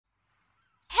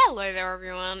Hello there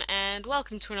everyone, and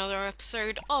welcome to another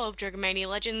episode of Mania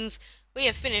Legends. We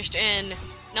have finished in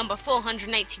number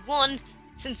 481,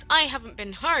 since I haven't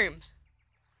been home.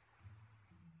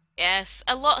 Yes,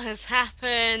 a lot has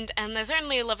happened, and there's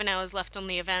only 11 hours left on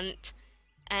the event,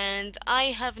 and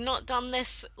I have not done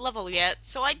this level yet,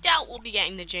 so I doubt we'll be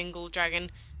getting the Jingle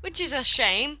Dragon, which is a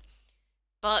shame.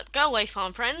 But go away,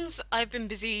 farm friends. I've been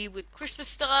busy with Christmas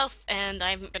stuff, and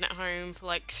I haven't been at home for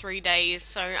like 3 days,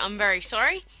 so I'm very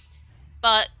sorry.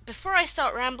 But before I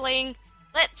start rambling,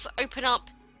 let's open up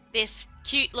this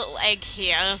cute little egg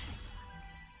here.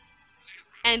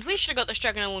 And we should have got this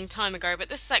dragon a long time ago, but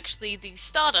this is actually the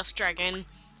Stardust dragon.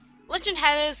 Legend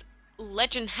has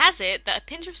it that a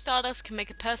pinch of stardust can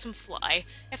make a person fly.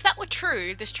 If that were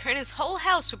true, this trainer's whole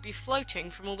house would be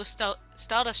floating from all the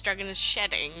Stardust dragon is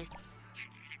shedding.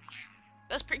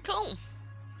 That's pretty cool.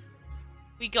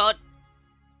 We got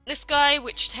this guy,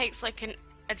 which takes like a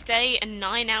day and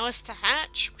 9 hours to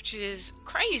hatch, which is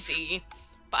crazy.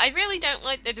 But I really don't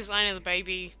like the design of the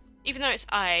baby, even though its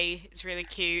eye is really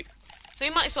cute. So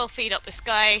we might as well feed up this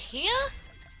guy here.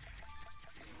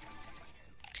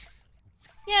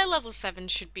 Yeah, level 7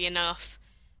 should be enough.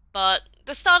 But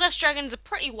the Stardust Dragon's a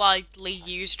pretty widely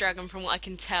used dragon from what I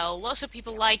can tell. Lots of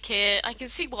people like it. I can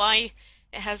see why.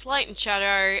 It has light and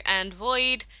shadow and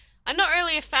void. I'm not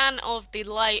really a fan of the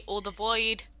light or the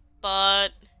void, but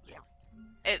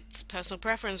it's personal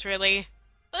preference really.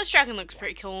 But this dragon looks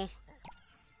pretty cool.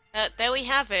 There we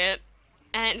have it.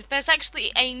 And there's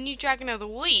actually a new dragon of the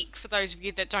week for those of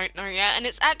you that don't know yet, and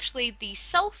it's actually the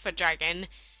Sulphur Dragon.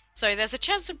 So there's a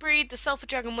chance to breed the Sulphur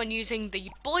Dragon when using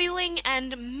the Boiling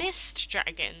and Mist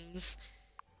Dragons.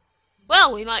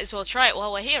 Well, we might as well try it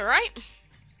while we're here, right?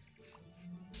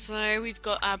 So we've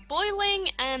got our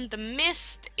Boiling, and the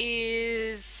Mist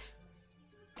is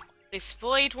this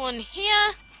Void one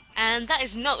here, and that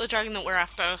is not the dragon that we're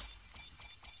after.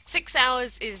 6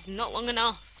 hours is not long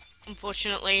enough,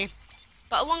 unfortunately.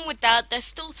 But along with that, there's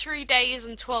still 3 days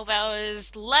and 12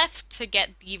 hours left to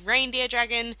get the Reindeer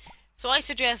Dragon, so I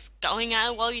suggest going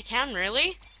out while you can,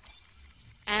 really.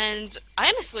 And I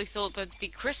honestly thought that the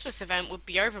Christmas event would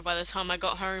be over by the time I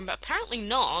got home, but apparently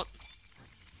not.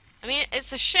 I mean,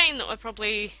 it's a shame that we're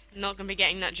probably not going to be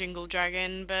getting that Jingle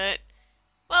Dragon, but,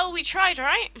 well, we tried,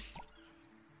 right?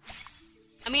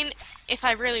 I mean, if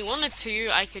I really wanted to,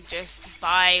 I could just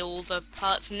buy all the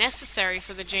parts necessary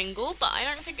for the Jingle, but I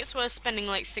don't think it's worth spending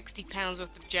like £60 worth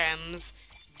of gems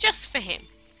just for him.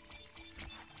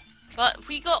 But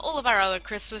we got all of our other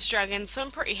Christmas dragons, so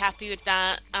I'm pretty happy with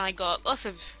that. I got lots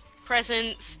of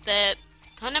presents that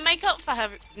kind of make up for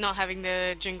not having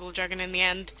the Jingle Dragon in the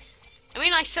end. I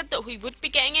mean, I said that we would be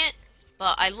getting it,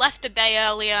 but I left a day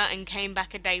earlier and came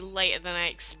back a day later than I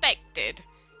expected.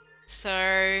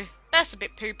 So that's a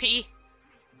bit poopy.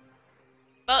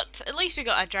 But at least we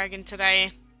got our dragon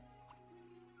today.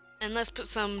 And let's put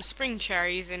some spring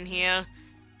cherries in here.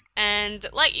 And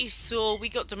like you saw, we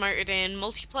got demoted in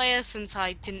multiplayer since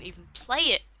I didn't even play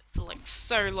it for like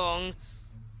so long.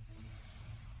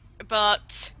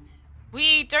 But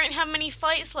we don't have many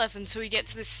fights left until we get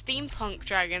to the Steampunk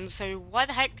dragon, so why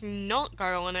the heck not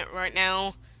go on it right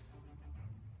now?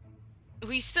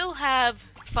 We still have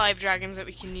 5 dragons that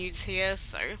we can use here,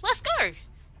 so let's go!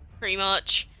 Pretty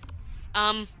much.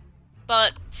 But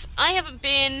I haven't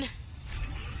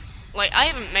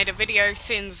made a video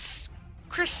since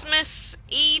Christmas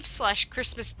Eve /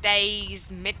 Christmas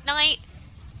Day's midnight,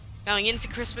 going into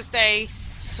Christmas Day,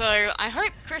 so I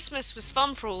hope Christmas was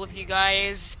fun for all of you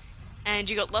guys. And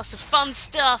you got lots of fun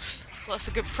stuff, lots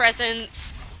of good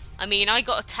presents. I mean, I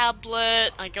got a tablet,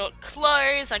 I got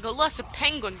clothes, I got lots of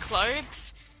penguin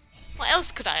clothes. What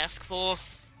else could I ask for?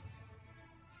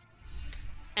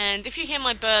 And if you hear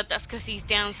my bird, that's because he's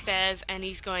downstairs and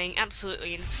he's going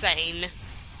absolutely insane.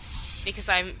 Because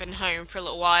I haven't been home for a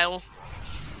little while.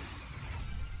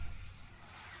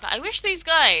 But I wish these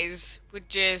guys would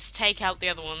just take out the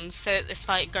other ones so that this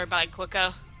fight go by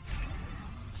quicker.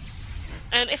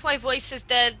 And if my voice is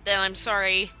dead, then I'm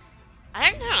sorry. I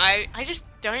don't know, I just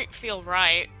don't feel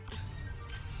right.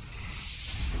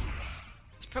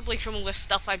 It's probably from all the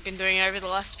stuff I've been doing over the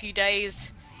last few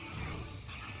days.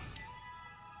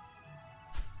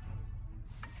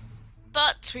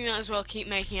 But we might as well keep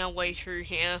making our way through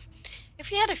here.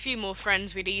 If we had a few more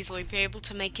friends, we'd easily be able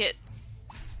to make it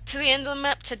to the end of the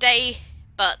map today,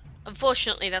 but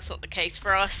unfortunately that's not the case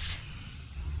for us.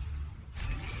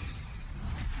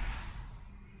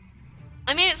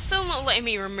 I mean, it's still not letting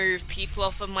me remove people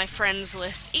off of my friends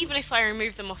list, even if I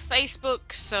remove them off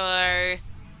Facebook, so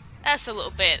that's a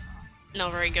little bit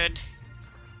not very good.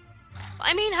 But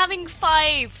I mean, having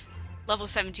 5 level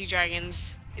 70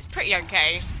 dragons is pretty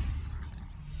okay.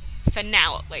 For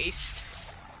now, at least.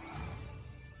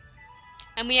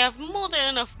 And we have more than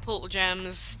enough portal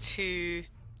gems to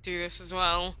do this as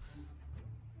well.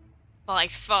 By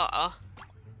far.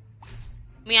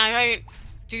 I mean, I don't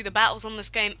do the battles on this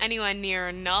game anywhere near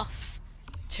enough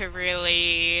to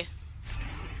really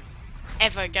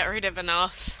ever get rid of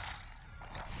enough.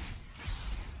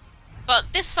 But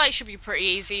this fight should be pretty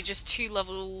easy, just 2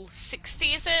 level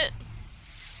 60, is it?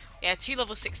 Yeah, 2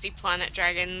 level 60 planet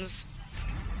dragons.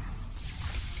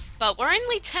 But we're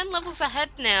only 10 levels ahead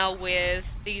now with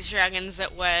these dragons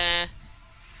that we're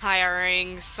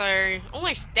hiring, so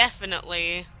almost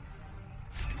definitely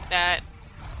that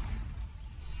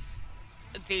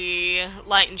the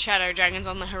light and shadow dragons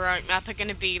on the heroic map are going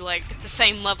to be like the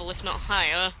same level, if not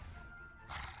higher.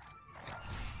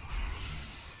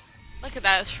 Look at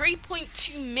that,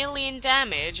 3.2 million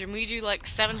damage, and we do like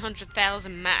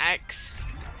 700,000 max.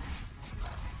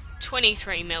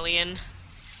 23 million.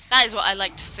 That is what I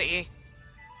like to see.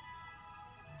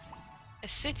 A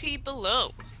city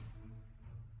below.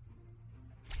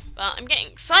 But I'm getting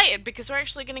excited because we're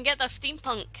actually going to get that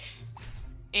Steampunk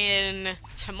in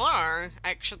tomorrow,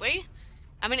 actually.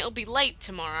 I mean, it'll be late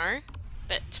tomorrow,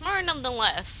 but tomorrow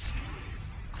nonetheless.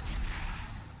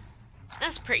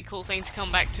 That's a pretty cool thing to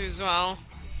come back to as well.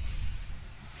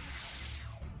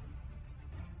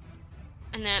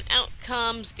 And then out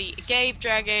comes the Agave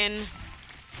Dragon.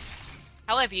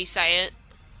 However you say it.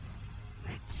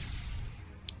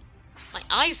 My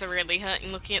eyes are really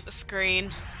hurting looking at the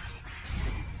screen.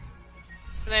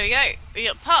 But there we go. We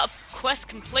got part of quest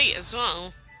complete as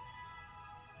well.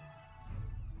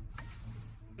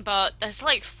 But there's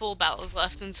like 4 battles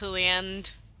left until the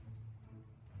end.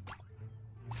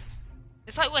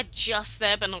 It's like we're just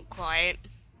there, but not quite.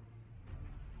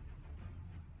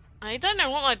 I don't know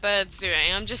what my bird's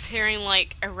doing. I'm just hearing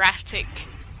like erratic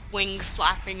wing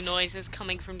flapping noises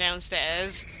coming from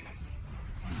downstairs.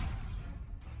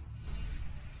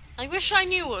 I wish I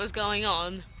knew what was going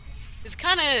on. It's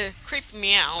kind of creeping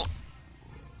me out,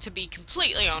 to be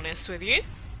completely honest with you.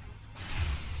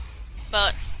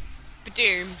 But,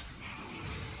 badoom.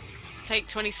 Take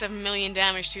 27 million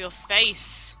damage to your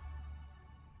face.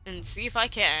 And see if I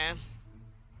care.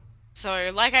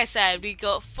 So, like I said, we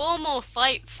got 4 more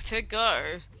fights to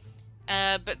go.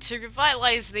 But to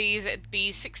revitalize these, it'd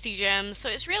be 60 gems, so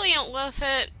it's really not worth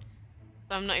it.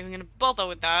 So I'm not even going to bother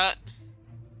with that.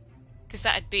 Because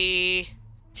that'd be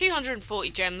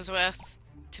 240 gems worth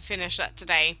to finish that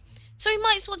today. So we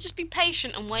might as well just be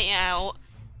patient and wait it out.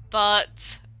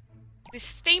 But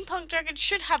this Steampunk Dragon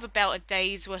should have about a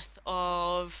day's worth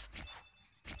of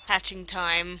hatching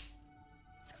time.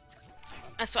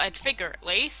 That's what I'd figure, at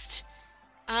least.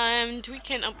 And we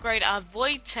can upgrade our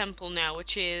Void Temple now,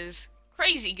 which is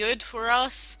crazy good for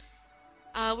us.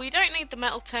 We don't need the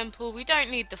Metal Temple, we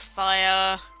don't need the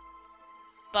Fire.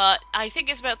 But I think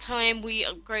it's about time we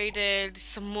upgraded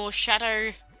some more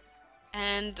Shadow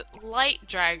and Light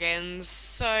Dragons.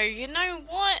 So, you know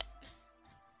what?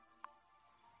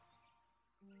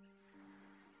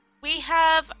 We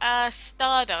have a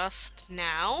Stardust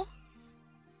now.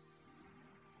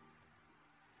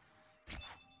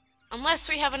 Unless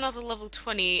we have another level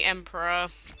 20 Emperor.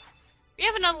 We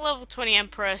have another level 20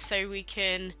 Emperor, so we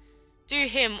can do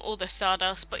him or the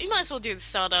Stardust, but we might as well do the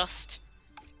Stardust.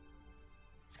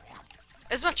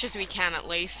 As much as we can, at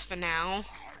least, for now.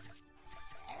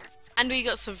 And we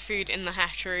got some food in the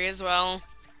hatchery as well.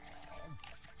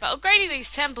 But upgrading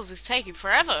these temples is taking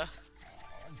forever.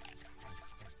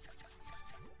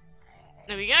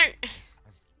 There we go.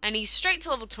 And he's straight to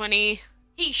level 20.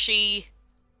 He, she,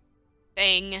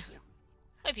 thing.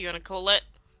 Whatever you want to call it.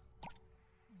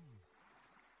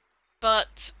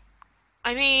 But,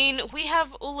 I mean, we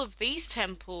have all of these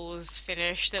temples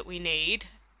finished that we need.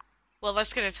 Well,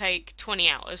 that's going to take 20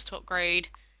 hours to upgrade.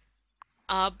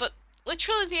 But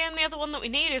literally the only other one that we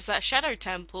need is that Shadow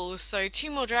Temple, so 2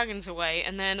 more dragons away,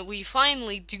 and then we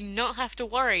finally do not have to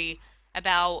worry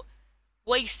about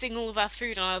wasting all of our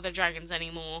food on other dragons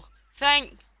anymore.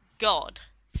 Thank God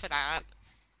for that.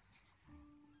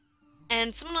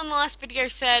 And someone on the last video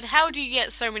said, how do you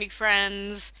get so many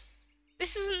friends?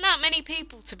 This isn't that many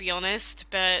people, to be honest,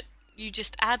 but you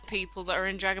just add people that are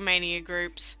in Dragomania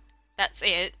groups. That's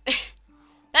it.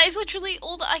 That is literally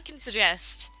all that I can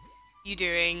suggest you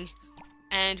doing.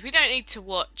 And we don't need to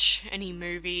watch any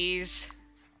movies.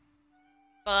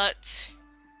 But,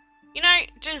 you know,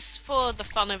 just for the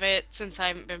fun of it, since I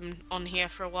haven't been on here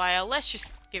for a while, let's just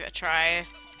give it a try.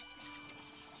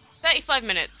 35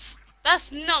 minutes.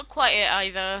 That's not quite it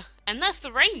either. And that's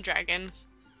the Rain Dragon.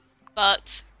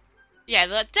 But, yeah,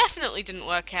 that definitely didn't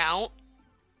work out.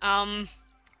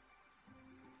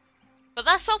 But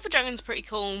that sulfur dragon's pretty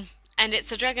cool, and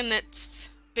it's a dragon that's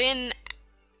been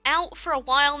out for a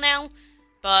while now,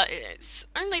 but it's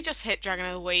only just hit Dragon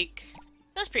of the Week.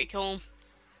 That's pretty cool.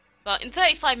 But in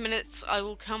 35 minutes I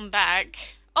will come back,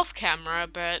 off camera,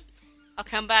 but I'll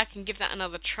come back and give that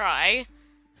another try.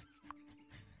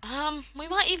 We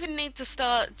might even need to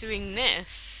start doing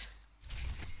this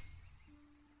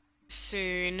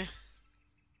soon.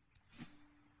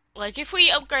 Like, if we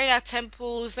upgrade our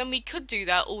temples, then we could do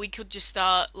that, or we could just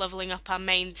start leveling up our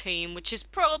main team, which is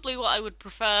probably what I would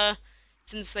prefer,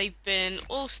 since they've been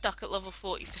all stuck at level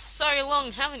 40 for so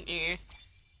long, haven't you?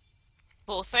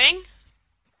 Poor thing.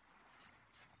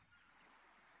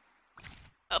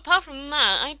 Apart from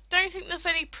that, I don't think there's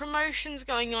any promotions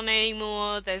going on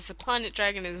anymore. There's the Planet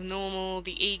Dragon as normal,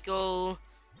 the Eagle,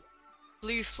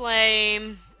 Blue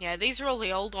Flame. Yeah, these are all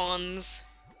the old ones.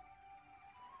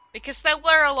 Because there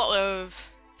were a lot of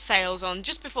sales on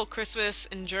just before Christmas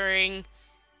and during,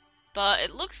 but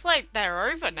it looks like they're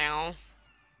over now,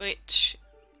 which,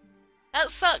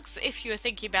 that sucks if you were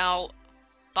thinking about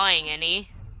buying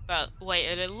any, but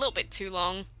waited a little bit too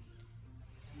long.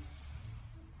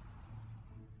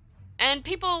 And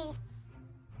people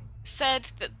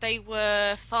said that they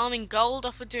were farming gold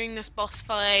off of doing this boss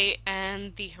fight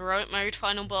and the heroic mode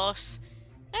final boss.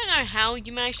 I don't know how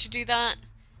you managed to do that.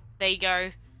 There you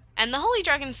go. And the Holy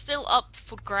Dragon's still up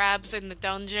for grabs in the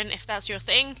dungeon, if that's your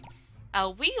thing.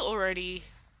 We already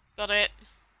got it.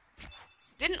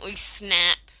 Didn't we,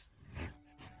 Snap?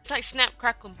 It's like Snap,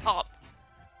 Crackle, and Pop.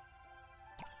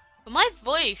 But my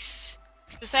voice,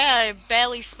 to say I've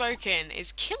barely spoken,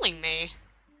 is killing me.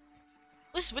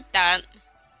 What's with that?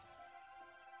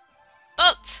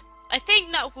 But I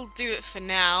think that will do it for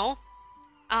now.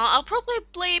 I'll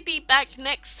probably be back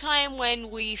next time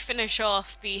when we finish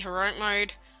off the heroic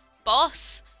mode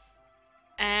boss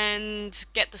and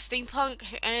get the Steampunk,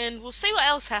 and we'll see what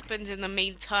else happens in the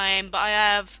meantime. But I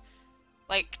have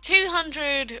like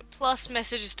 200 plus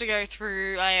messages to go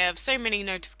through. I have so many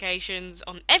notifications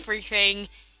on everything,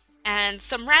 and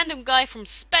some random guy from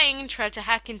Spain tried to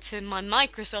hack into my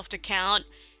Microsoft account,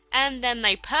 and then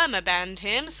they perma-banned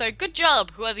him. So good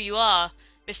job, whoever you are,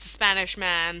 Mr. Spanish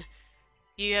man.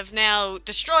 You have now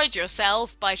destroyed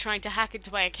yourself by trying to hack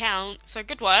into my account, so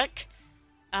good work.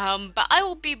 But I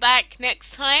will be back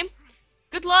next time.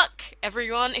 Good luck,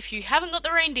 everyone. If you haven't got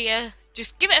the reindeer,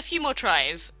 just give it a few more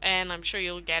tries, and I'm sure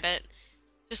you'll get it.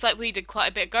 Just like we did quite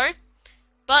a bit ago.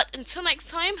 But until next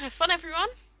time, have fun, everyone,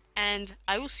 and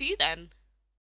I will see you then.